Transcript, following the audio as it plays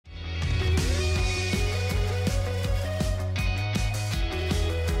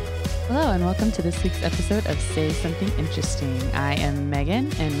Hello and welcome to this week's episode of Say Something Interesting. I am Megan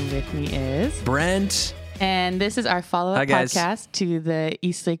and with me is Brent. And this is our follow-up Hi, guys. podcast to the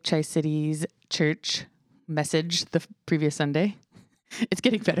Eastlake Tri-Cities Church message the previous Sunday. It's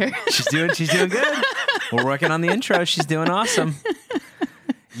getting better. She's doing good. We're working on the intro. She's doing awesome.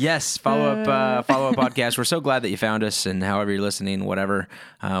 Yes, follow-up podcast. We're so glad that you found us, and however you're listening, whatever.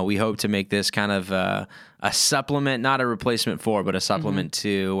 We hope to make this kind of a supplement, not a replacement for, but a supplement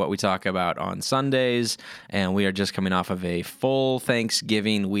to what we talk about on Sundays. And we are just coming off of a full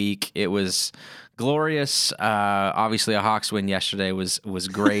Thanksgiving week. It was glorious. Obviously, a Hawks win yesterday was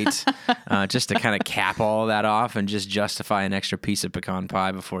great. Just to kind of cap all of that off and just justify an extra piece of pecan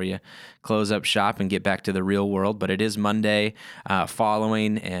pie before you close up shop and get back to the real world. But it is Monday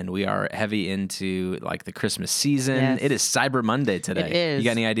following, and we are heavy into like the Christmas season. Yes. It is Cyber Monday today. It is. You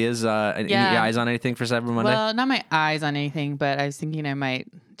got any ideas? Any eyes on anything for Cyber Monday? Well, not my eyes on anything, but I was thinking I might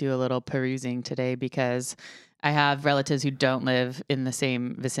do a little perusing today because I have relatives who don't live in the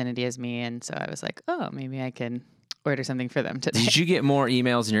same vicinity as me. And so I was like, oh, maybe I can order something for them today. Did you get more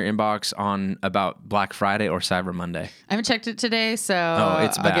emails in your inbox about Black Friday or Cyber Monday? I haven't checked it today, so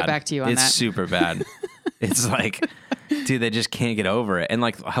It's bad. I'll get back to you on that. It's super bad. It's like, dude, they just can't get over it. And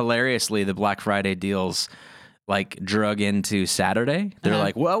like hilariously, the Black Friday deals like drug into Saturday. They're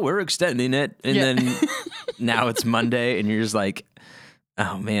like, well, we're extending it. And then now it's Monday and you're just like,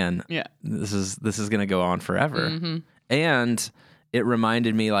 oh man, this is going to go on forever. Mm-hmm. And it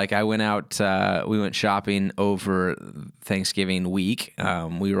reminded me, like I went out, we went shopping over Thanksgiving week.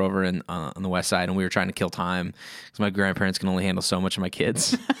 We were over on the west side and we were trying to kill time because my grandparents can only handle so much of my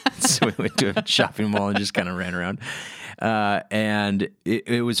kids. So we went to a shopping mall and just kind of ran around. And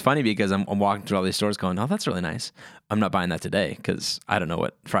it was funny because I'm walking through all these stores going, oh, that's really nice. I'm not buying that today because I don't know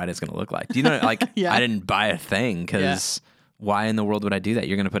what Friday's going to look like. Do you know, like I didn't buy a thing because why in the world would I do that?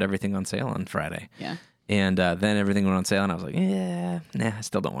 You're going to put everything on sale on Friday. Yeah. And then everything went on sale, and I was like, I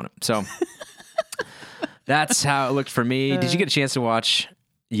still don't want it. So that's how it looked for me. Did you get a chance to watch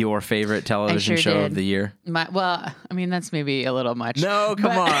your favorite television show of the year? Well, I mean, that's maybe a little much. No,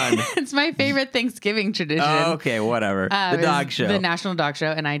 come on. It's my favorite Thanksgiving tradition. Oh, okay, whatever. The dog show. The National Dog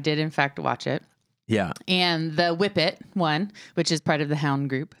Show, and I did, in fact, watch it. Yeah. And the Whippet one, which is part of the Hound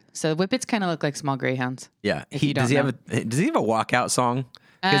group. So Whippets kind of look like small greyhounds. Yeah. Does he have a walkout song?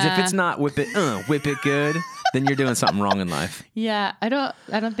 Because if it's not whip it good, then you're doing something wrong in life. Yeah, I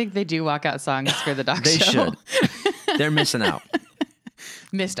don't think they do walkout songs for the dog they show. They should. They're missing out.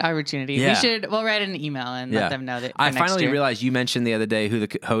 Missed opportunity. Yeah. We'll write an email and let them know that. I finally realized you mentioned the other day who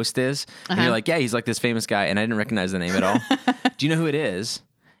the host is. And you're like, yeah, he's like this famous guy. And I didn't recognize the name at all. Do you know who it is?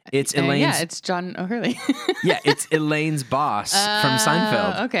 It's Elaine's. Yeah, it's John O'Hurley. Yeah, it's Elaine's boss from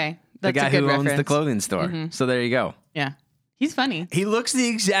Seinfeld. Okay. That's the guy who reference. owns the clothing store. Mm-hmm. So there you go. Yeah. He's funny. He looks the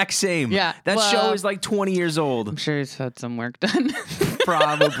exact same. Yeah. That show is like 20 years old. I'm sure he's had some work done.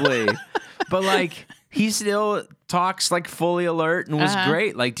 Probably. But like, he still talks like fully alert and was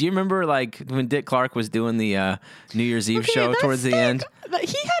great. Like, do you remember like when Dick Clark was doing the New Year's Eve show towards the end?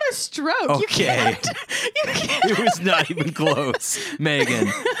 He had a stroke. Okay. You can't. It was not even close, Megan.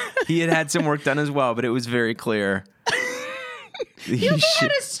 He had some work done as well, but it was very clear. He also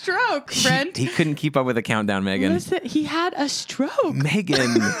had a stroke, Brent. He couldn't keep up with the countdown, Megan. Listen, he had a stroke.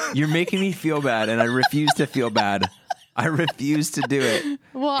 Megan, you're making me feel bad, and I refuse to feel bad. I refuse to do it.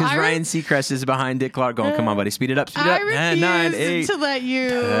 Well, because Ryan Seacrest is behind Dick Clark going, come on, buddy, speed it up, speed it up. I refuse 9, 8, to let you.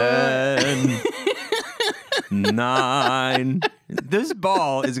 10, 9. This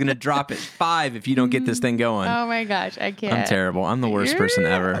ball is going to drop at 5 if you don't get this thing going. Oh, my gosh, I can't. I'm terrible. I'm the worst person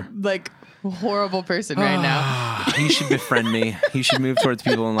ever. Like, horrible person right now. You should befriend me. You should move towards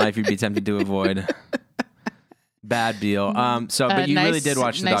people in life you'd be tempted to avoid. Bad deal. But you really did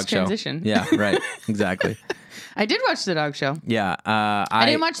watch the dog transition. show. Yeah, right. Exactly. I did watch the dog show. Yeah. I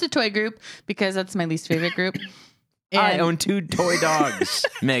didn't watch the toy group because that's my least favorite group. And I own 2 toy dogs,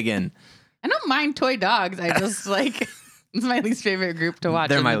 Megan. I don't mind toy dogs. I just like it's my least favorite group to watch.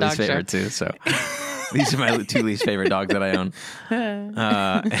 They're my the least dog favorite show. too. So these are my 2 least favorite dogs that I own.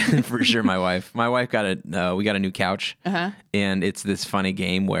 And for sure, my wife. My wife we got a new couch, and it's this funny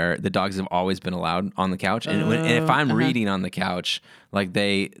game where the dogs have always been allowed on the couch, and if I'm reading on the couch, like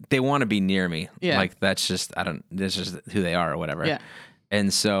they want to be near me. Yeah. Like that's just who they are or whatever. Yeah.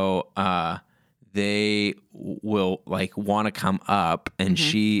 And so they will like want to come up, and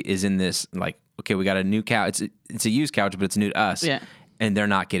she is in this like, okay, we got a new couch. It's a used couch, but it's new to us. Yeah. And they're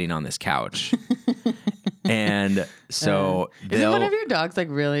not getting on this couch. And so Isn't one of your dogs like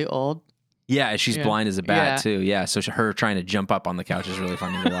really old? Yeah, she's blind as a bat Yeah. too. Yeah, so her trying to jump up on the couch is really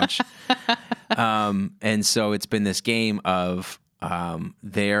funny to watch. And so it's been this game of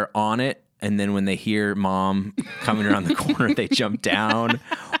they're on it. And then when they hear mom coming around the corner, they jump down,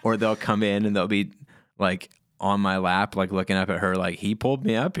 or they'll come in and they'll be like on my lap, like looking up at her, like, he pulled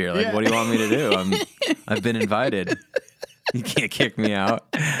me up here. Like, what do you want me to do? I've been invited. You can't kick me out.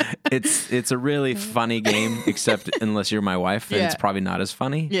 It's a really funny game, except unless you're my wife, then it's probably not as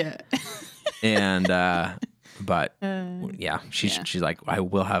funny. Yeah. And but she's like, I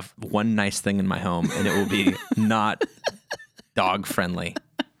will have one nice thing in my home, and it will be not dog friendly.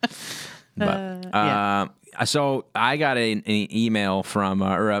 But so I got an email from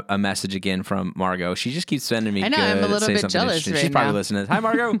or a message again from Margot. She just keeps sending me. I know, I'm a little bit jealous right She's probably now. listening. Hi,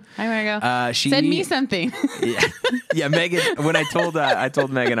 Margot. Hi, Margot. Send me something. Yeah, Megan. When I told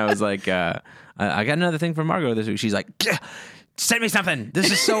Megan, I was like, I got another thing from Margot this week. She's like, send me something.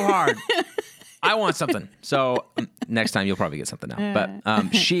 This is so hard. I want something. So next time you'll probably get something now.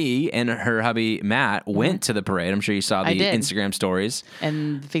 But she and her hubby Matt went to the parade. I'm sure you saw the Instagram stories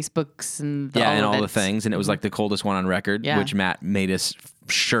and Facebooks and all the things. And it was like the coldest one on record, which Matt made us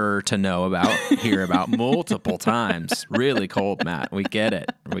sure to know about, hear about multiple times. Really cold, Matt. We get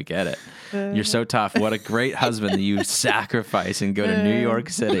it. You're so tough. What a great husband that you sacrifice and go to New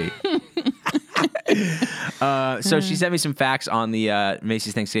York City. So she sent me some facts on the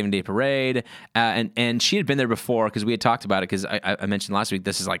Macy's Thanksgiving Day Parade, and she had been there before because we had talked about it, because I mentioned last week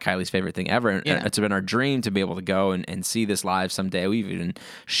this is like Kylie's favorite thing ever, and it's been our dream to be able to go and see this live someday. We've even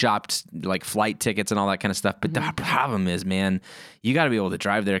shopped like flight tickets and all that kind of stuff, but the problem is, man, you got to be able to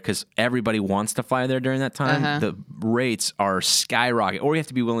drive there because everybody wants to fly there during that time. The rates are skyrocketing, or you have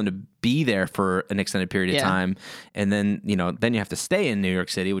to be willing to be there for an extended period of time, and then you have to stay in New York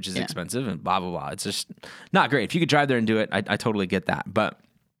City, which is expensive, and blah blah blah. It's just not great. If you could drive there and do it, I totally get that. But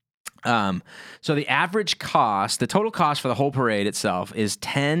so the average cost, the total cost for the whole parade itself is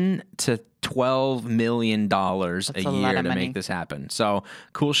 $10 to $12 million a year to make this happen. So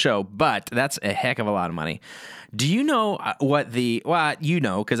cool show, but that's a heck of a lot of money. Do you know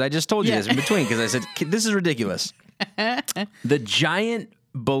because I just told you this in between, because I said, this is ridiculous. The giant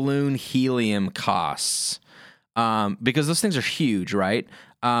balloon helium costs, because those things are huge, right?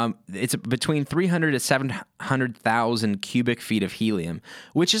 It's between 300 to 700,000 cubic feet of helium,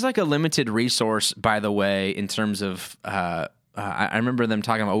 which is like a limited resource, by the way, in terms of, I remember them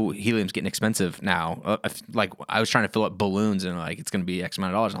talking about, helium's getting expensive now. Like I was trying to fill up balloons and like, it's going to be X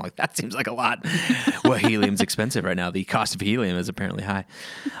amount of dollars. And I'm like, that seems like a lot. Well, helium's expensive right now. The cost of helium is apparently high.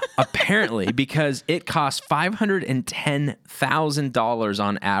 Apparently, because it costs $510,000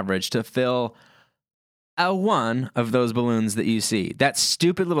 on average to fill one of those balloons that you see. That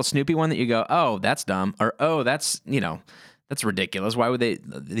stupid little Snoopy one that you go, oh, that's dumb, or oh, that's ridiculous. Why would they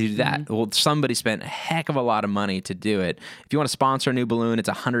do that? Well, somebody spent a heck of a lot of money to do it. If you want to sponsor a new balloon, it's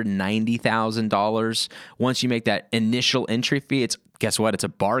 $190,000. Once you make that initial entry fee, guess what? It's a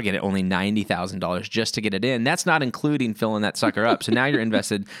bargain at only $90,000 just to get it in. That's not including filling that sucker up. So now you're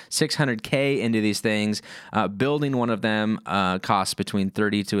invested $600K into these things. Building one of them costs between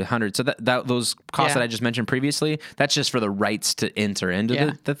 $30 to $100. So that those costs that I just mentioned previously, that's just for the rights to enter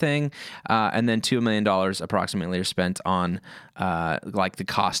into the thing. And then $2 million approximately are spent on like the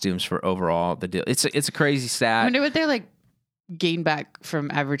costumes for overall the deal. It's a crazy stat. I wonder what their like gain back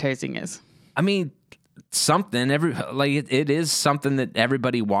from advertising is. I mean, something it is something that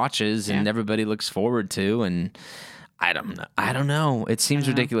everybody watches and everybody looks forward to, and I don't know. It seems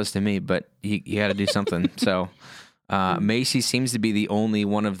ridiculous to me, but you got to do something. So Macy's seems to be the only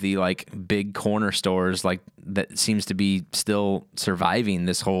one of the like big corner stores like that seems to be still surviving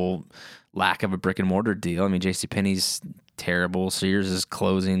this whole lack of a brick and mortar deal. I mean, JCPenney's terrible. Sears is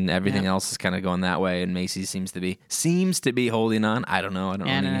closing. Everything else is kind of going that way, and Macy's seems to be holding on. I don't know. I don't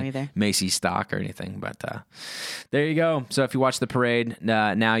know either. Macy's stock or anything, but there you go. So if you watch the parade,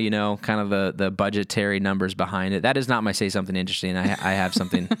 now you know kind of the budgetary numbers behind it. That is not my say something interesting. I have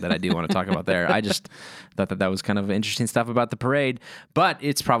something that I do want to talk about there. I just thought that was kind of interesting stuff about the parade, but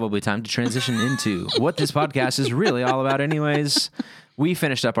it's probably time to transition into what this podcast is really all about anyways. We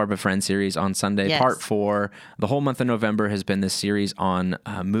finished up our Befriend series on Sunday, part 4. The whole month of November has been this series on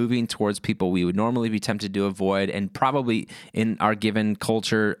moving towards people we would normally be tempted to avoid, and probably in our given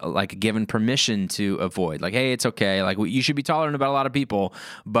culture, like given permission to avoid. Like, hey, it's okay. Like, you should be tolerant about a lot of people,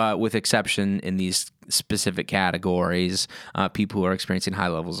 but with exception in these specific categories. People who are experiencing high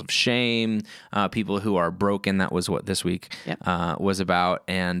levels of shame, people who are broken. That was what this week was about.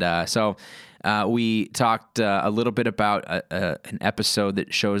 And so We talked a little bit about an episode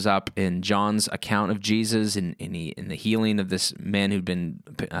that shows up in John's account of Jesus in the healing of this man who'd been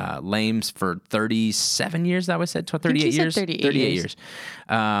lame for 37 years. That was said 38 years. 38 years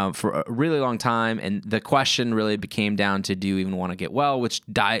for a really long time. And the question really became down to, do you even want to get well? Which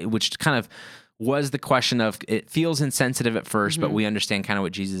kind of was the question of, it feels insensitive at first, but we understand kind of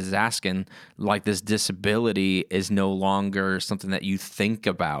what Jesus is asking. Like, this disability is no longer something that you think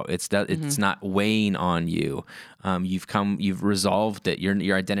about. It's not weighing on you. You've resolved it.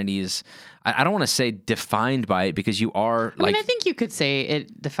 Your identity is, I don't want to say defined by it, because you are. I mean, I think you could say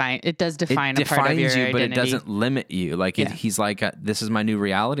it does define a part of your identity. But it doesn't limit you. Like, he's like, this is my new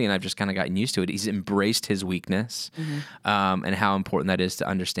reality, and I've just kind of gotten used to it. He's embraced his weakness, and how important that is to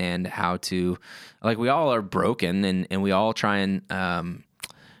understand how to, like, we all are broken, and we all try and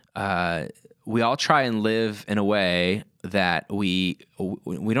live in a way that we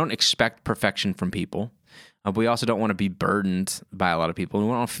don't expect perfection from people. We also don't want to be burdened by a lot of people. We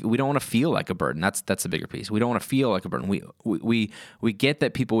don't want to feel like a burden. That's the bigger piece. We don't want to feel like a burden. We get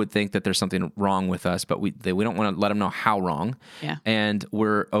that people would think that there's something wrong with us, but we don't want to let them know how wrong. Yeah. And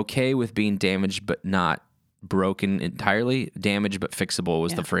we're okay with being damaged, but not broken entirely. Damaged but fixable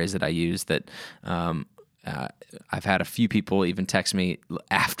was the phrase that I used. That I've had a few people even text me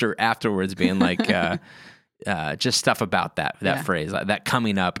afterwards, being like. Just stuff about that phrase, that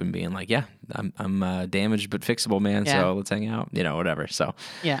coming up and being like, yeah, I'm damaged but fixable, man. Yeah. So let's hang out, whatever. So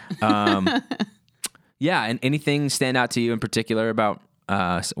yeah, yeah. And anything stand out to you in particular about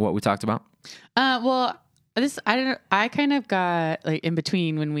what we talked about? Well, I kind of got, like, in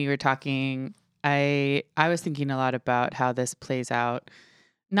between when we were talking. I was thinking a lot about how this plays out,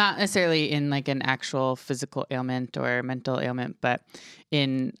 not necessarily in like an actual physical ailment or mental ailment, but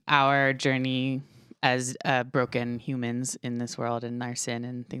in our journey as broken humans in this world and our sin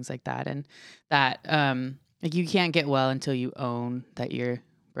and things like that. And that like, you can't get well until you own that you're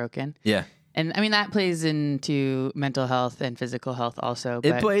broken. Yeah. And I mean, that plays into mental health and physical health also.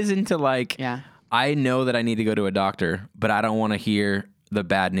 But, it plays into, like, I know that I need to go to a doctor, but I don't want to hear the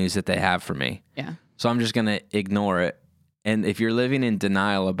bad news that they have for me. Yeah. So I'm just going to ignore it. And if you're living in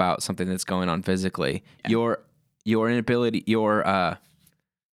denial about something that's going on physically, your inability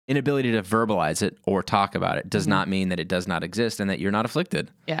to verbalize it or talk about it does not mean that it does not exist and that you're not afflicted.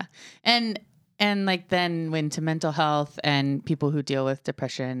 Yeah. And like, then when to mental health and people who deal with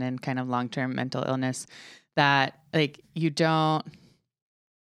depression and kind of long-term mental illness, that, like, you can't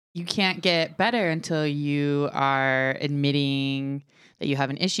get better until you are admitting that you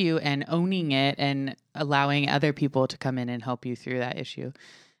have an issue and owning it and allowing other people to come in and help you through that issue.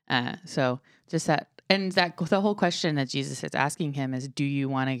 So just that. And that the whole question that Jesus is asking him is, do you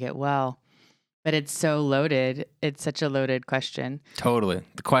want to get well? But it's so loaded. It's such a loaded question. Totally.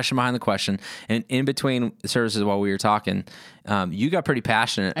 The question behind the question. And in between services while we were talking, you got pretty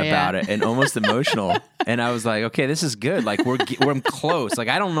passionate about it and almost emotional. And I was like, okay, this is good. Like, we're close. Like,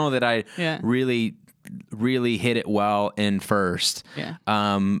 I don't know that I really hit it well in first. Yeah.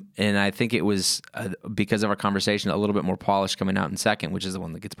 And I think it was because of our conversation, a little bit more polished coming out in second, which is the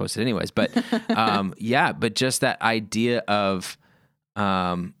one that gets posted anyways. But but just that idea of,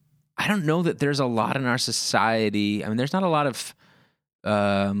 I don't know that there's a lot in our society. I mean, there's not a lot of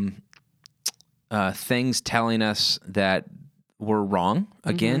things telling us that we're wrong.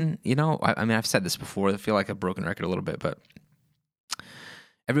 Again, I mean, I've said this before. I feel like a broken record a little bit, but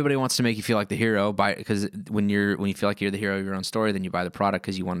everybody wants to make you feel like the hero because when you feel like you're the hero of your own story, then you buy the product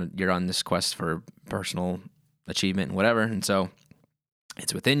because you're on this quest for personal achievement and whatever. And so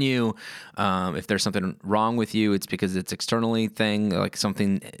it's within you. If there's something wrong with you, it's because it's externally thing, like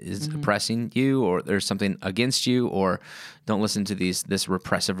something is oppressing you, or there's something against you, or don't listen to this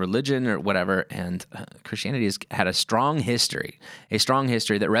repressive religion or whatever. And Christianity has had a strong history that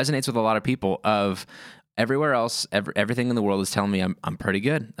resonates with a lot of people of, everywhere else, everything in the world is telling me I'm pretty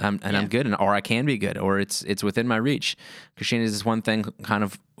good, I'm good, or I can be good, or it's within my reach. Christianity is this one thing, kind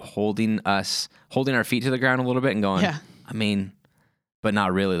of holding our feet to the ground a little bit and going, I mean, but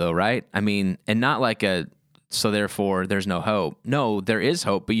not really though, right? I mean, and not like so therefore there's no hope. No, there is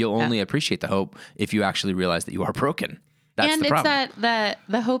hope, but you'll only appreciate the hope if you actually realize that you are broken. That's the problem. And it's that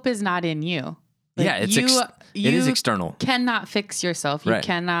the hope is not in you. Like, it is external. You cannot fix yourself. You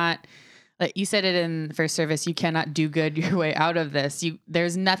cannot. Like you said it in the first service, you cannot do good your way out of this.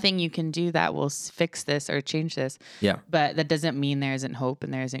 There's nothing you can do that will fix this or change this. Yeah. But that doesn't mean there isn't hope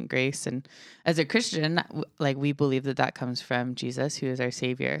and there isn't grace. And as a Christian, like, we believe that comes from Jesus, who is our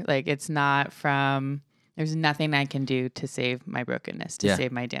Savior. Like, it's not from, there's nothing I can do to save my brokenness, to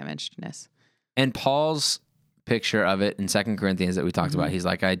save my damagedness. And Paul's picture of it in 2 Corinthians that we talked about. He's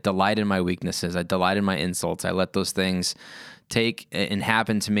like, I delight in my weaknesses. I delight in my insults. I let those things take and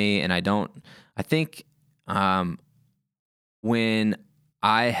happen to me. And I think when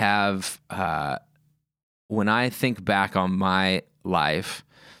I think back on my life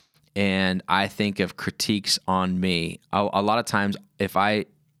and I think of critiques on me, a lot of times if a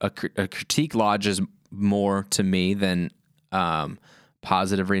critique lodges more to me than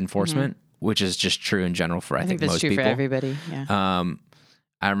positive reinforcement, which is just true in general for I think that's most true people. for everybody. Yeah.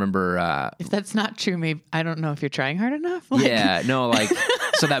 I remember if that's not true, maybe I don't know if you're trying hard enough. yeah, no, like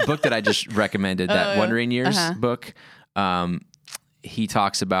so that book that I just recommended, that Wondering Years book, he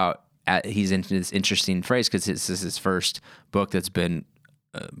talks about he's into this interesting phrase because this is his first book that's been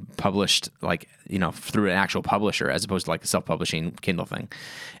published, like, through an actual publisher as opposed to like a self-publishing Kindle thing.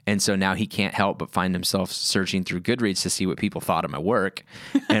 And so now he can't help but find himself searching through Goodreads to see what people thought of my work.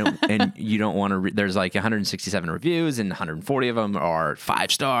 And you don't want to, there's like 167 reviews and 140 of them are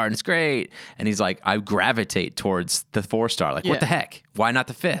 5-star and it's great. And he's like, I gravitate towards the 4-star. Like, what the heck? Why not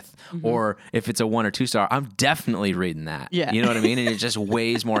the 5th? Or if it's a 1 or 2-star, I'm definitely reading that. Yeah. You know what I mean? And it just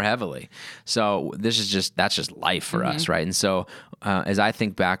weighs more heavily. So that's just life for us. Right. And so as I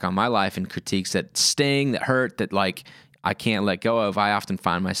think back on my life and critiques that sting, that hurt, that like I can't let go of, I often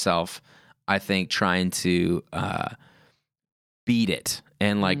find myself, I think, trying to beat it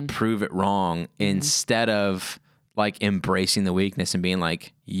and like prove it wrong instead of like embracing the weakness and being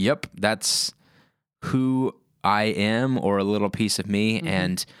like, yep, that's who I am, or a little piece of me.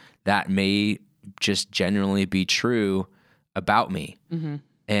 And that may just genuinely be true about me.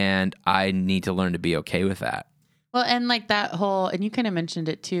 And I need to learn to be okay with that. Well, and like that whole, and you kind of mentioned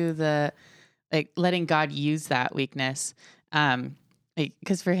it too, the like letting God use that weakness.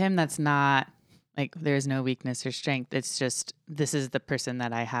 Because for him, that's not like there's no weakness or strength. It's just, this is the person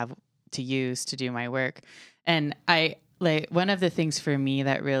that I have to use to do my work. And I like, one of the things for me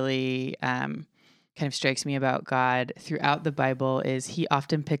that really kind of strikes me about God throughout the Bible is he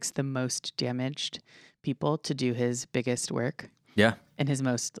often picks the most damaged people to do his biggest work. Yeah. And his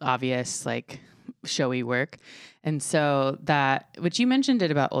most obvious, like, showy work. And so that, which you mentioned it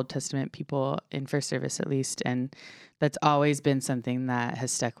about Old Testament people in first service, at least. And that's always been something that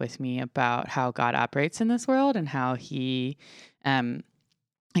has stuck with me about how God operates in this world and how he,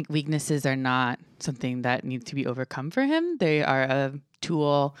 like, weaknesses are not something that needs to be overcome for him. They are a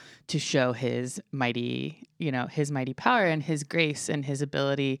tool to show his mighty power and his grace and his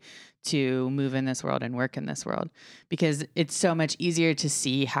ability to move in this world and work in this world, because it's so much easier to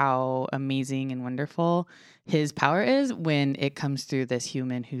see how amazing and wonderful his power is when it comes through this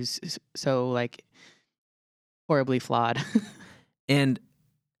human who's so like horribly flawed. And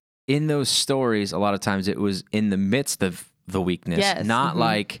in those stories, a lot of times it was in the midst of the weakness, not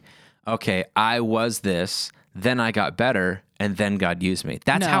like, okay, I was this, then I got better, and then God used me.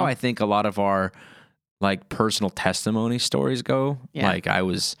 That's how I think a lot of our like personal testimony stories go. Yeah. Like I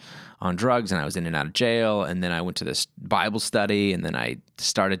was on drugs and I was in and out of jail, and then I went to this Bible study, and then I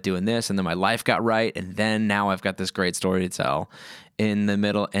started doing this, and then my life got right, and then now I've got this great story to tell in the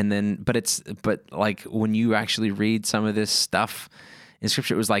middle. And then, but like when you actually read some of this stuff in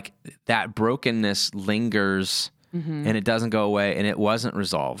Scripture, it was like that brokenness lingers and it doesn't go away, and it wasn't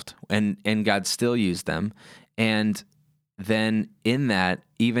resolved, and God still used them. And then in that,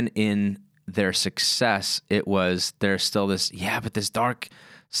 even in their success, there's still this, but this dark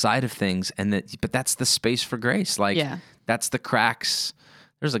side of things, but that's the space for grace. Like that's the cracks.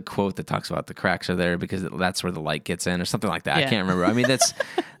 There's a quote that talks about the cracks are there because that's where the light gets in, or something like that. I can't remember. I mean, it's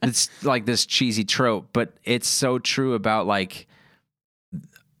like this cheesy trope, but it's so true about like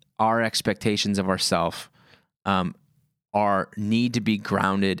our expectations of ourselves need to be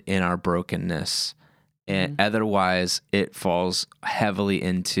grounded in our brokenness. And otherwise it falls heavily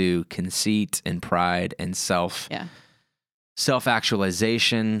into conceit and pride and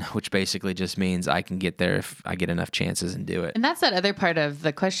self-actualization, which basically just means I can get there if I get enough chances and do it. And that's that other part of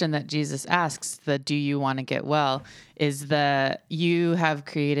the question that Jesus asks, the do you want to get well, is you have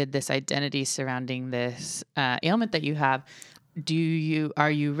created this identity surrounding this ailment that you have.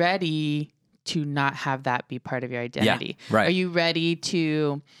 Are you ready to not have that be part of your identity? Yeah, right. Are you ready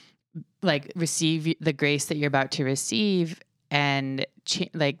to like receive the grace that you're about to receive and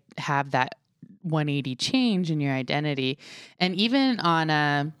like have that 180 change in your identity? And even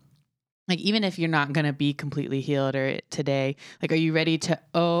on even if you're not going to be completely healed today, like, are you ready to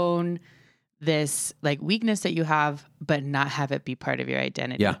own this like weakness that you have, but not have it be part of your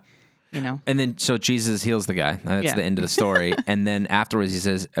identity? Yeah. And then, so Jesus heals the guy. That's the end of the story. And then afterwards he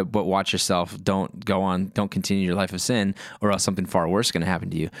says, but watch yourself. Don't continue your life of sin, or else something far worse is going to happen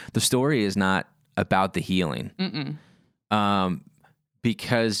to you. The story is not about the healing. Mm-mm.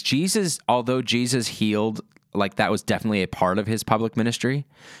 Because although Jesus healed, like that was definitely a part of his public ministry,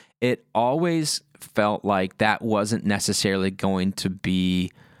 it always felt like that wasn't necessarily going to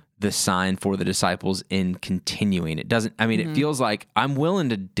be the sign for the disciples in continuing. It doesn't, I mean, it feels like I'm willing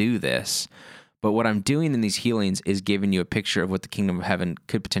to do this, but what I'm doing in these healings is giving you a picture of what the kingdom of heaven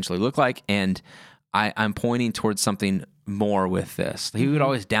could potentially look like. And I'm pointing towards something more with this. He would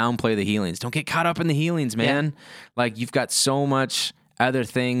always downplay the healings. Don't get caught up in the healings, man. Yeah. Like you've got so much other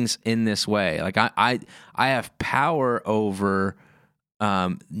things in this way. Like I have power over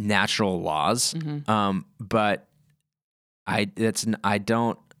natural laws, but I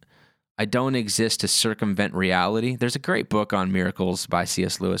don't exist to circumvent reality. There's a great book on miracles by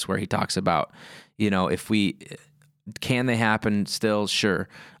C.S. Lewis where he talks about, can they happen still? Sure.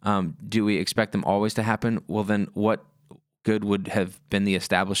 Do we expect them always to happen? Well, then what good would have been the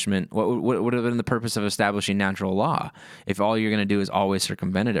establishment? What would have been the purpose of establishing natural law if all you're going to do is always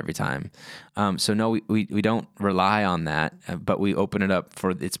circumvent it every time? So no, we don't rely on that, but we open it up for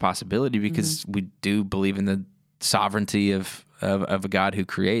its possibility because we do believe in the sovereignty of a God who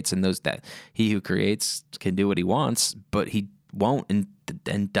creates, and that he who creates can do what he wants, but he won't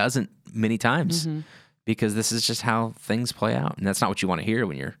and doesn't many times because this is just how things play out. And that's not what you want to hear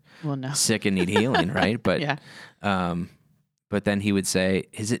when you're sick and need healing, right? But but then he would say,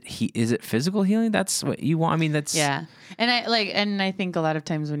 is it physical healing? That's what you want. I mean, that's And I think a lot of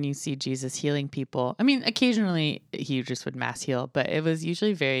times when you see Jesus healing people, I mean, occasionally he just would mass heal, but it was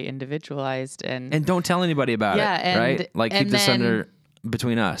usually very individualized and don't tell anybody about it, right? Like keep this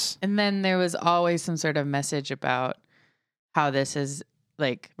between us. And then there was always some sort of message about how this has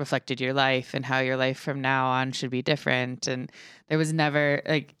like reflected your life and how your life from now on should be different. And there was never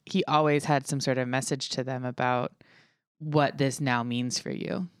he always had some sort of message to them about what this now means for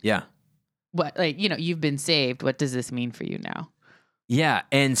you. Yeah. What, you've been saved. What does this mean for you now? Yeah.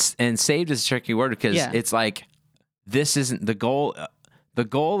 And saved is a tricky word because it's like, this isn't the goal. The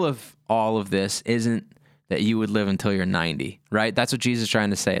goal of all of this isn't that you would live until you're 90, right? That's what Jesus is trying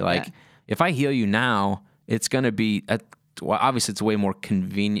to say. Like, if I heal you now, it's going to be, obviously it's way more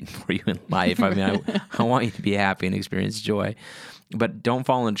convenient for you in life. I mean, I want you to be happy and experience joy, but don't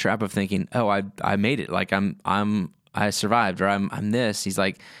fall in the trap of thinking, oh, I made it. Like I survived, or I'm this. He's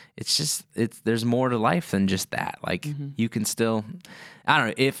like, there's more to life than just that. Like you can still, I don't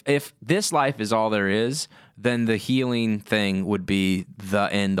know, if this life is all there is, then the healing thing would be the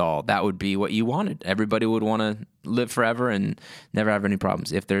end all. That would be what you wanted. Everybody would want to live forever and never have any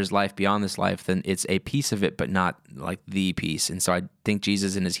problems. If there's life beyond this life, then it's a piece of it, but not like the piece. And so I think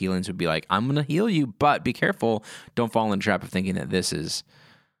Jesus in his healings would be like, I'm going to heal you, but be careful. Don't fall in the trap of thinking that this is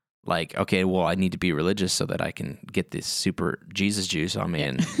like, okay, well, I need to be religious so that I can get this super Jesus juice on me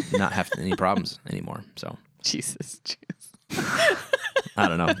and not have any problems anymore. So Jesus juice. I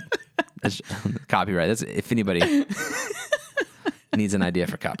don't know. That's copyright. That's if anybody needs an idea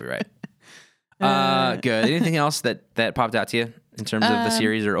for copyright. Good. Anything else that popped out to you in terms of the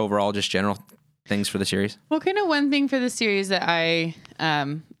series or overall just general things for the series? Well, kind of one thing for the series that I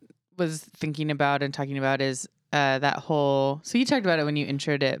was thinking about and talking about is that whole, so you talked about it when you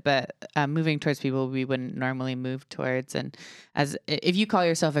introed it, but moving towards people we wouldn't normally move towards. And if you call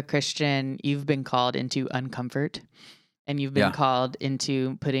yourself a Christian, you've been called into uncomfort. And you've been called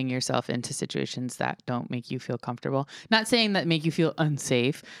into putting yourself into situations that don't make you feel comfortable. Not saying that make you feel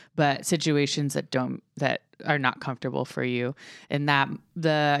unsafe, but situations that are not comfortable for you. And that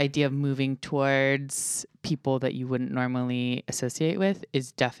the idea of moving towards people that you wouldn't normally associate with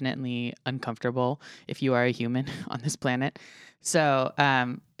is definitely uncomfortable if you are a human on this planet. So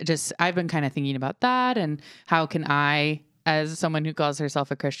I've been kind of thinking about that and how can I, as someone who calls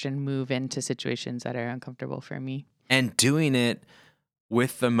herself a Christian, move into situations that are uncomfortable for me. And doing it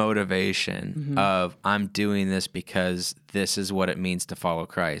with the motivation of I'm doing this because this is what it means to follow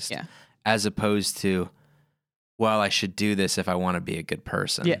Christ. Yeah. As opposed to, well, I should do this if I want to be a good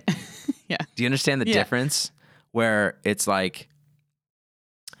person. Yeah. Yeah. Do you understand the difference? Where it's like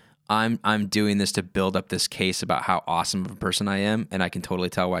I'm doing this to build up this case about how awesome of a person I am, and I can totally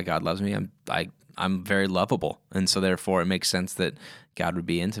tell why God loves me. I'm very lovable, and so therefore it makes sense that God would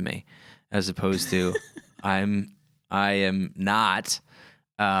be into me, as opposed to I am not,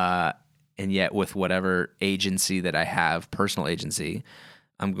 and yet with whatever agency that I have, personal agency,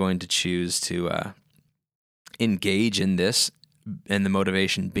 I'm going to choose to engage in this, and the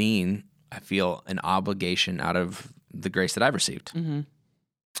motivation being I feel an obligation out of the grace that I've received. Mm-hmm.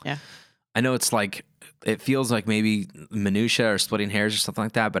 Yeah. I know it's like, it feels like maybe minutia or splitting hairs or something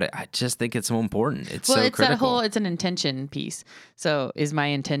like that, but I just think it's so important. It's so critical. It's an intention piece. So is my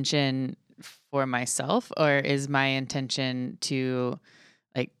intention for myself, or is my intention to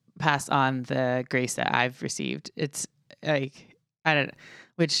like pass on the grace that I've received? It's like, I don't,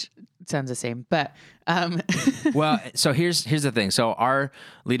 which sounds the same, but Well, so here's the thing. So our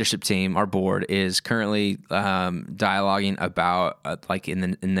leadership team, our board, is currently dialoguing about like in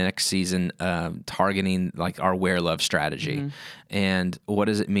the next season, targeting like our Wear Love strategy, and what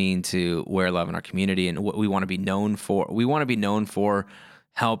does it mean to wear love in our community, and what we want to be known for. We want to be known for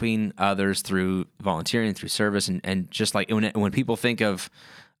helping others through volunteering, through service, and just like when people think of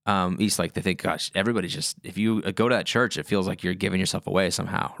Eastlake, they think, gosh, everybody just, if you go to that church, it feels like you're giving yourself away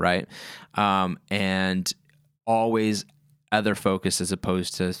somehow, right? And always other focus as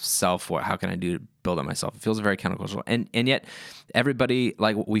opposed to self. How can I do to build up myself? It feels very countercultural, and yet everybody,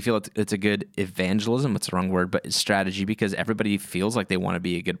 like, we feel it's a good evangelism. It's the wrong word, but it's strategy, because everybody feels like they want to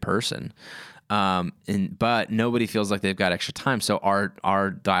be a good person. But nobody feels like they've got extra time. So our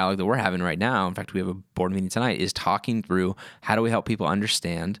dialogue that we're having right now, in fact, we have a board meeting tonight, is talking through how do we help people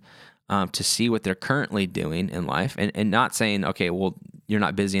understand, to see what they're currently doing in life, and not saying, okay, well, you're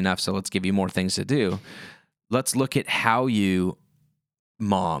not busy enough, so let's give you more things to do. Let's look at how you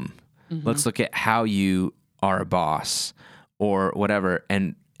mom. Let's look at how you are a boss or whatever.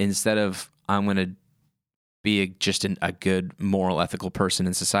 And instead of, I'm going to be just a good moral, ethical person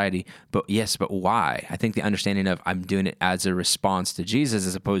in society. But why? I think the understanding of I'm doing it as a response to Jesus,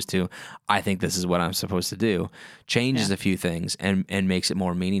 as opposed to I think this is what I'm supposed to do, changes a few things and makes it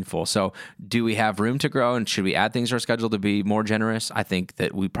more meaningful. So do we have room to grow, and should we add things to our schedule to be more generous? I think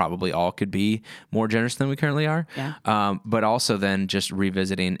that we probably all could be more generous than we currently are. Yeah. But also then just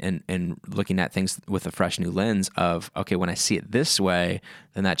revisiting and looking at things with a fresh new lens of, okay, when I see it this way,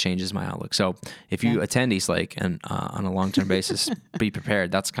 then that changes my outlook. So if you attend Eastlake and on a long-term basis, be prepared.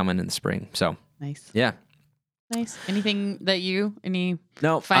 That's coming in the spring. So nice. Yeah. Nice. Anything that any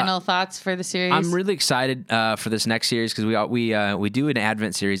final thoughts for the series? I'm really excited for this next series, because we do an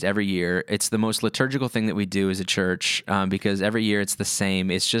Advent series every year. It's the most liturgical thing that we do as a church, because every year it's the same.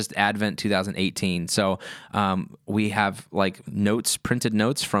 It's just Advent 2018. So we have like printed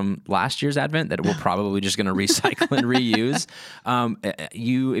notes from last year's Advent that we're probably just going to recycle and reuse.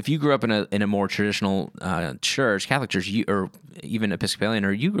 If you grew up in a more traditional church, Catholic church, or even Episcopalian,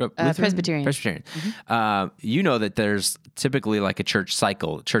 or you grew up Presbyterian. You know that there's typically like a church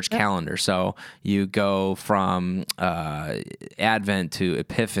cycle, church calendar. So you go from Advent to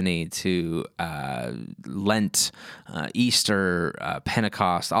Epiphany to Lent, Easter,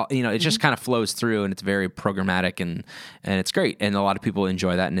 Pentecost. It just kind of flows through, and it's very programmatic, and it's great. And a lot of people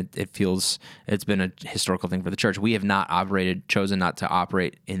enjoy that, and it's been a historical thing for the church. We have chosen not to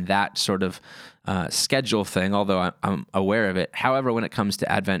operate in that sort of schedule thing, although I'm aware of it. However, when it comes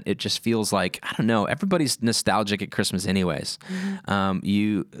to Advent, it just feels like, I don't know, everybody's nostalgic at Christmas anyways.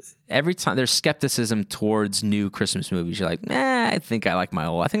 Every time there's skepticism towards new Christmas movies, you're like, I think I like my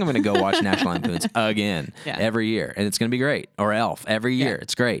old. I think I'm going to go watch National Lampoon's again every year, and it's going to be great. Or Elf every year.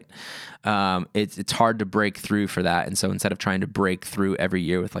 It's great. It's hard to break through for that. And so instead of trying to break through every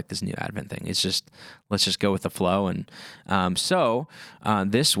year with like this new Advent thing, let's just go with the flow. And so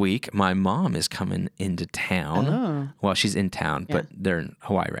this week, my mom is coming into town. Oh. Well, she's in town, but they're in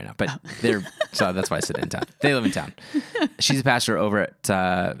Hawaii right now. But so that's why I said in town. They live in town. She's a pastor over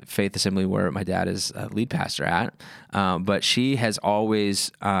at Faith Assembly, where my dad is a lead pastor at. But she has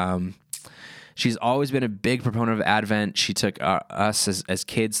always... She's always been a big proponent of Advent. She took us as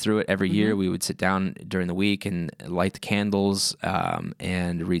kids through it every year. We would sit down during the week and light the candles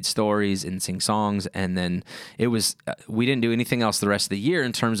and read stories and sing songs. And then it was, we didn't do anything else the rest of the year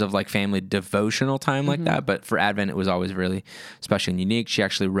in terms of like family devotional time like that. But for Advent, it was always really special and unique. She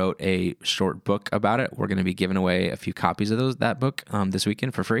actually wrote a short book about it. We're going to be giving away a few copies of that book this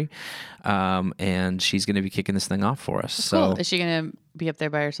weekend for free. And she's going to be kicking this thing off for us. Cool. Is she going to be up there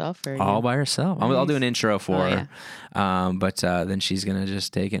by herself? Or all by herself. Nice. I'll do an intro for her. Yeah. But then she's going to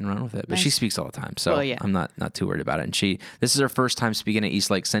just take it and run with it. But she speaks all the time. So I'm not too worried about it. And this is her first time speaking at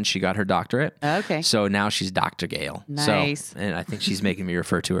Eastlake since she got her doctorate. Okay. So now she's Dr. Gale. Nice. So, and I think she's making me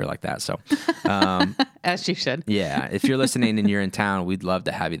refer to her like that. So, as she should. Yeah. If you're listening and you're in town, we'd love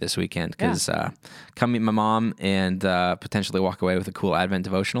to have you this weekend, because come meet my mom and potentially walk away with a cool Advent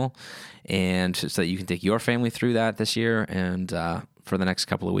devotional, and so that you can take your family through that this year. And for the next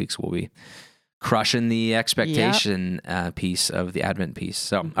couple of weeks, we'll be crushing the expectation piece of the Advent piece.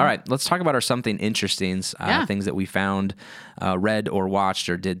 So, all right, let's talk about our something interesting, things that we found, read or watched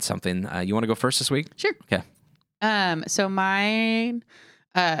or did something. You want to go first this week? Sure. Okay. So mine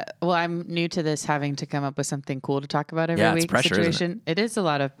Well, I'm new to this, having to come up with something cool to talk about every Yeah, it's week. pressure, isn't it? Situation. It is a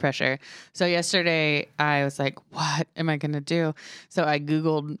lot of pressure. So yesterday I was like, what am I going to do? So I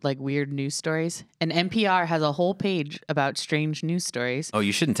Googled like weird news stories, and NPR has a whole page about strange news stories. Oh,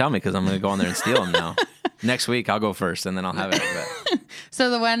 you shouldn't tell me because I'm going to go on there and steal them now. Next week, I'll go first and then I'll have it. But.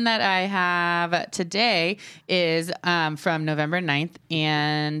 So the one that I have today is from November 9th,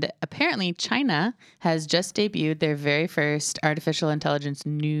 and apparently China has just debuted their very first artificial intelligence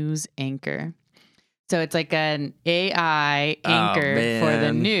news anchor. So it's like an AI anchor for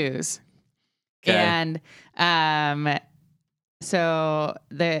the news. Okay. And so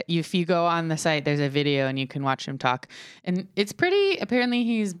if you go on the site, there's a video and you can watch him talk. And it's pretty, apparently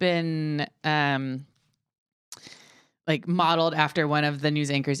he's been like modeled after one of the news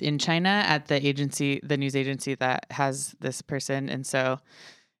anchors in China at the news agency that has this person. And so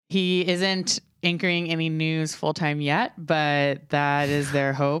he isn't anchoring any news full time yet, but that is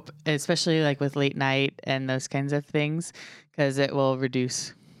their hope, especially like with late night and those kinds of things, because it will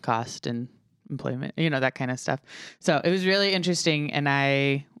reduce cost and employment, that kind of stuff. So it was really interesting. And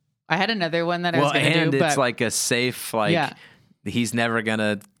I had another one that I was going to do. And it's but like a safe, he's never going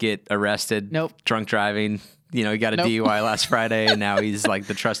to get arrested. Nope. Drunk driving. He got a DUI last Friday, and now he's like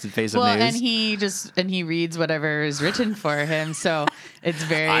the trusted face of news. And he reads whatever is written for him. So it's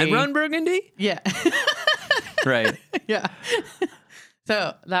very. I'm Ron Burgundy. Yeah. Right. Yeah.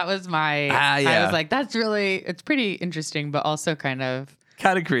 So that was my. I was like, it's pretty interesting, but also kind of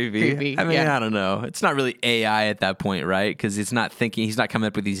creepy. I mean, I don't know. It's not really AI at that point, right? Because it's not thinking. He's not coming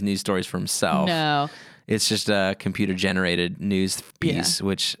up with these news stories for himself. No. It's just a computer generated news piece. Yeah.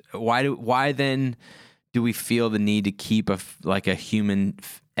 Which why then? Do we feel the need to keep a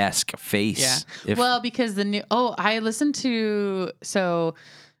human-esque face? Yeah. Because I listened to,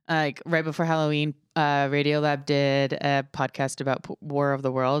 like right before Halloween, Radiolab did a podcast about War of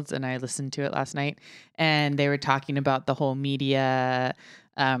the Worlds, and I listened to it last night, and they were talking about the whole media.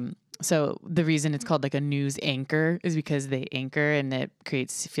 So the reason it's called like a news anchor is because they anchor, and it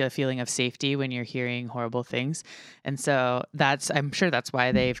creates a feeling of safety when you're hearing horrible things. And so I'm sure that's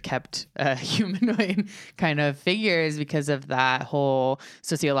why they've kept a humanoid kind of figures, because of that whole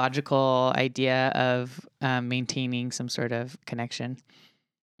sociological idea of maintaining some sort of connection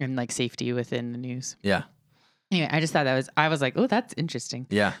and like safety within the news. Yeah. Anyway, I just thought I was like, oh, that's interesting.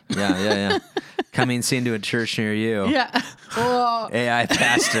 Yeah. Coming soon to a church near you. Yeah. Whoa. AI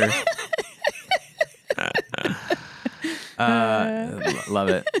pastor. Love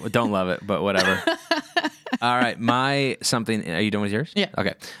it. Don't love it, but whatever. All right. Are you done with yours? Yeah.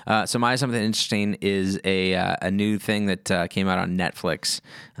 Okay. So my something interesting is a new thing that came out on Netflix.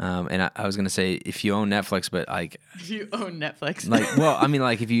 And I was going to say, if you own Netflix, but like. If you own Netflix.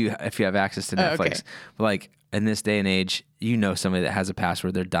 Like, if you have access to Netflix, okay. But like in this day and age, somebody that has a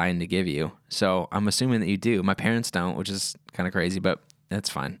password they're dying to give you. So I'm assuming that you do. My parents don't, which is kind of crazy, but that's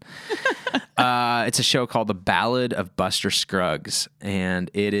fine. It's a show called The Ballad of Buster Scruggs,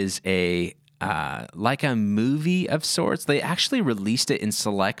 and it is like a movie of sorts. They actually released it in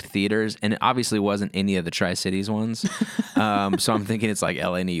select theaters, and it obviously wasn't any of the Tri-Cities ones. So I'm thinking it's like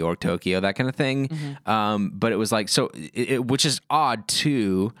LA, New York, Tokyo, that kind of thing. Mm-hmm. But it was like, which is odd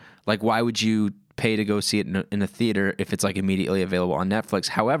too. Like, why would you pay to go see it in a theater if it's like immediately available on Netflix?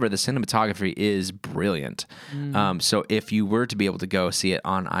 However, the cinematography is brilliant. So if you were to be able to go see it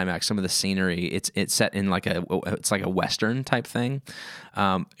on IMAX, some of the scenery, it's set in it's like a Western type thing.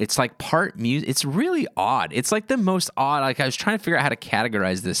 It's like part music. It's really odd. It's like the most odd. Like, I was trying to figure out how to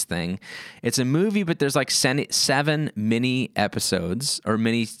categorize this thing. It's a movie, but there's like 7 mini episodes or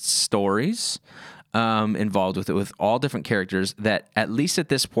mini stories involved with it, with all different characters that, at least at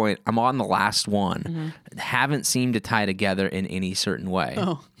this point, I'm on the last one, haven't seemed to tie together in any certain way.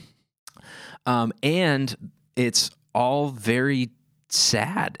 And it's all very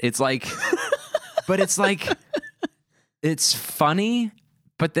sad. It's like, but it's like, it's funny,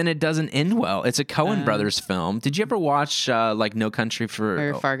 but then it doesn't end well. It's a Coen Brothers film. Did you ever watch like No Country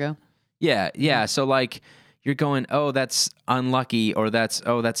for Fargo? Yeah. So like, you're going, oh, that's unlucky, or that's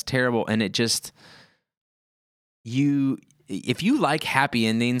terrible, and it just. If you like happy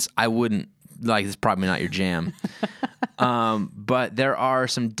endings, I wouldn't like. It's probably not your jam. But there are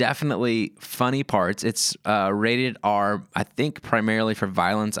some definitely funny parts. It's rated R, I think, primarily for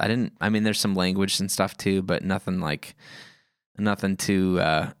violence. There's some language and stuff too, but nothing too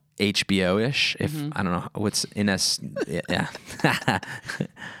HBO-ish. If I don't know what's yeah.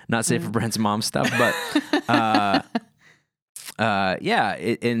 Not safe for Brent's mom stuff, but yeah,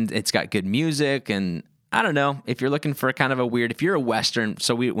 and it's got good music, and I don't know if you're looking for kind of a weird, if you're a Western.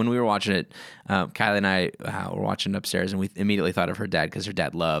 So when we were watching it, Kylie and I were watching it upstairs, and we immediately thought of her dad because her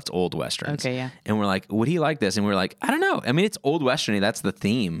dad loved old Westerns. Okay, yeah. And we're like, would he like this? And we were like, I don't know. I mean, it's old Western-y. That's the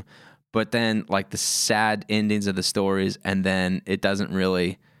theme. But then like the sad endings of the stories, and then it doesn't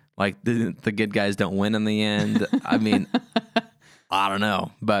really, like the good guys don't win in the end. I mean, I don't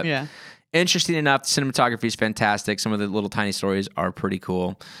know. But Yeah. interesting enough, the cinematography is fantastic. Some of the little tiny stories are pretty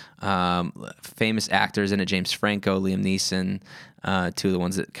cool. Famous actors in it: James Franco, Liam Neeson, two of the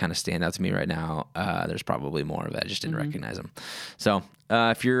ones that kind of stand out to me right now. There's probably more of that. I just didn't recognize them. So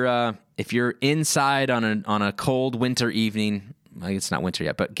if you're inside on a cold winter evening, like it's not winter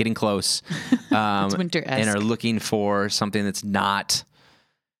yet, but getting close, It's winter-esque. and are looking for something that's not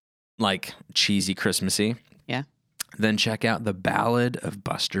like cheesy Christmassy, Yeah. then check out The Ballad of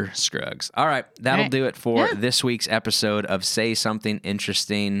Buster Scruggs. All right, that'll do it for this week's episode of Say Something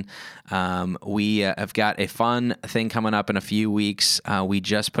Interesting. We have got a fun thing coming up in a few weeks. We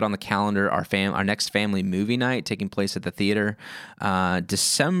just put on the calendar our next family movie night taking place at the theater,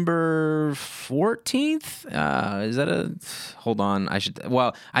 December 14th. Is that hold on?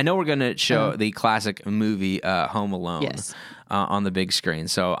 I know we're going to show the classic movie Home Alone on the big screen.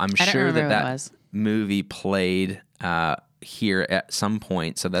 So I'm sure that movie played here at some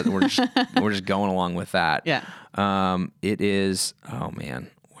point, so that we're just going along with that. Yeah. It is. Oh man,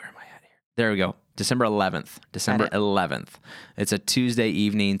 where am I at here? There we go. December 11th. December 11th. It's a Tuesday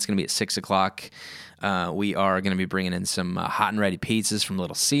evening. It's going to be at 6:00. We are going to be bringing in some hot and ready pizzas from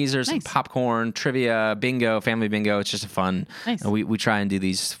Little Caesars, some popcorn, trivia, bingo, family bingo. It's just a fun. Nice. We try and do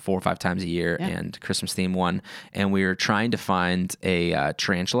these 4 or 5 times a year, and Christmas theme one. And we're trying to find a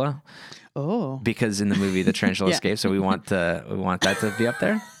tarantula. Oh, because in the movie the tarantula escapes, so we want that to be up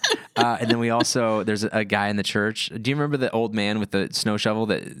there. And then there's a guy in the church. Do you remember the old man with the snow shovel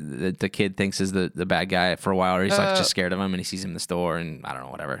that the kid thinks is the bad guy for a while, or he's like just scared of him, and he sees him in the store, and I don't know,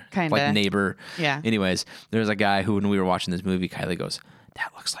 whatever. Kinda. Like neighbor. Yeah. Anyways, there's a guy who, when we were watching this movie, Kylie goes,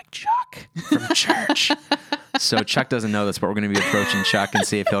 "That looks like Chuck from church." So Chuck doesn't know this, but we're going to be approaching Chuck and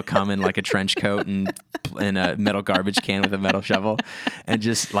see if he'll come in like a trench coat and a metal garbage can with a metal shovel, and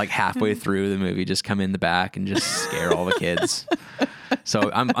just like halfway through the movie, just come in the back and just scare all the kids.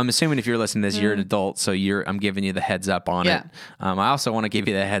 So I'm assuming if you're listening to this, you're an adult, so I'm giving you the heads up on it. I also want to give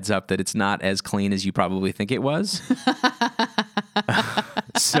you the heads up that it's not as clean as you probably think it was.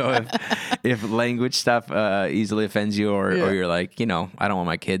 So if language stuff easily offends you, or you're like, I don't want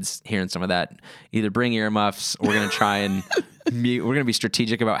my kids hearing some of that, either bring earmuffs. We're going to try and mute. We're going to be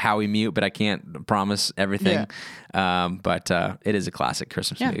strategic about how we mute, but I can't promise everything. But it is a classic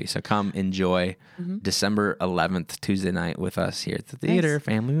Christmas movie. So come enjoy December 11th, Tuesday night with us here at the theater. Nice.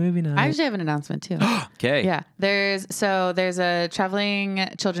 Family movie night. I actually have an announcement too. Okay. Yeah. There's a traveling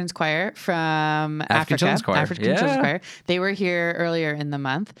children's choir from Africa. Children's Choir. Children's Choir. They were here earlier in the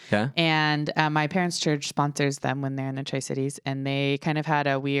month. Okay. And my parents' church sponsors them when they're in the Tri-Cities, and they kind of had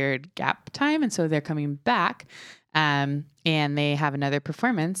a weird gap time, and so they're coming back. And they have another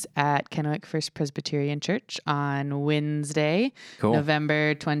performance at Kennewick First Presbyterian Church on Wednesday,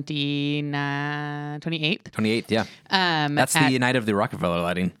 November 28th. 28th, yeah. That's the night of the Rockefeller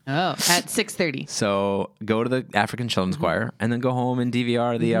lighting. Oh, at 6:30. So go to the African Children's Choir and then go home and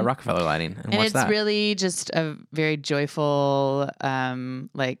DVR the Rockefeller lighting and watch that. And it's really just a very joyful,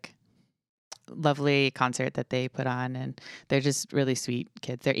 lovely concert that they put on, and they're just really sweet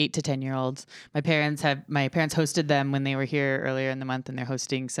kids. They're 8 to 10-year-olds. My parents hosted them when they were here earlier in the month, and they're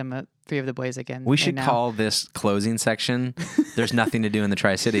hosting 3 of the boys again. We should call this closing section "There's Nothing to Do in the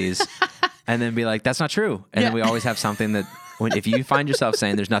Tri-Cities," and then be like, "That's not true." And then we always have something that if you find yourself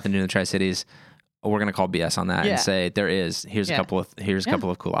saying "There's nothing to do in the Tri-Cities," we're going to call BS on that and say there is. Here's a couple of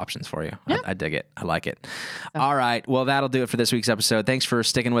cool options for you. Yeah. I dig it. I like it. All right. Well, that'll do it for this week's episode. Thanks for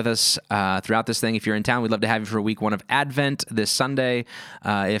sticking with us throughout this thing. If you're in town, we'd love to have you for week 1 of Advent this Sunday.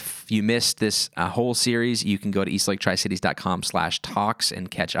 If you missed this whole series, you can go to eastlaketricities.com/talks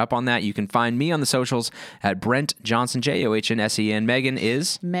and catch up on that. You can find me on the socials at Brent Johnson, JOHNSEN. Megan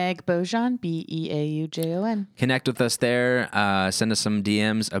is Meg Beaujon, BEAUJON. Connect with us there. Send us some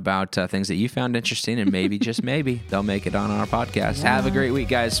DMs about things that you found interesting, and maybe, just maybe, they'll make it on our podcast. Have a great week,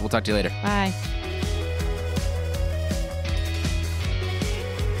 guys. We'll talk to you later. Bye.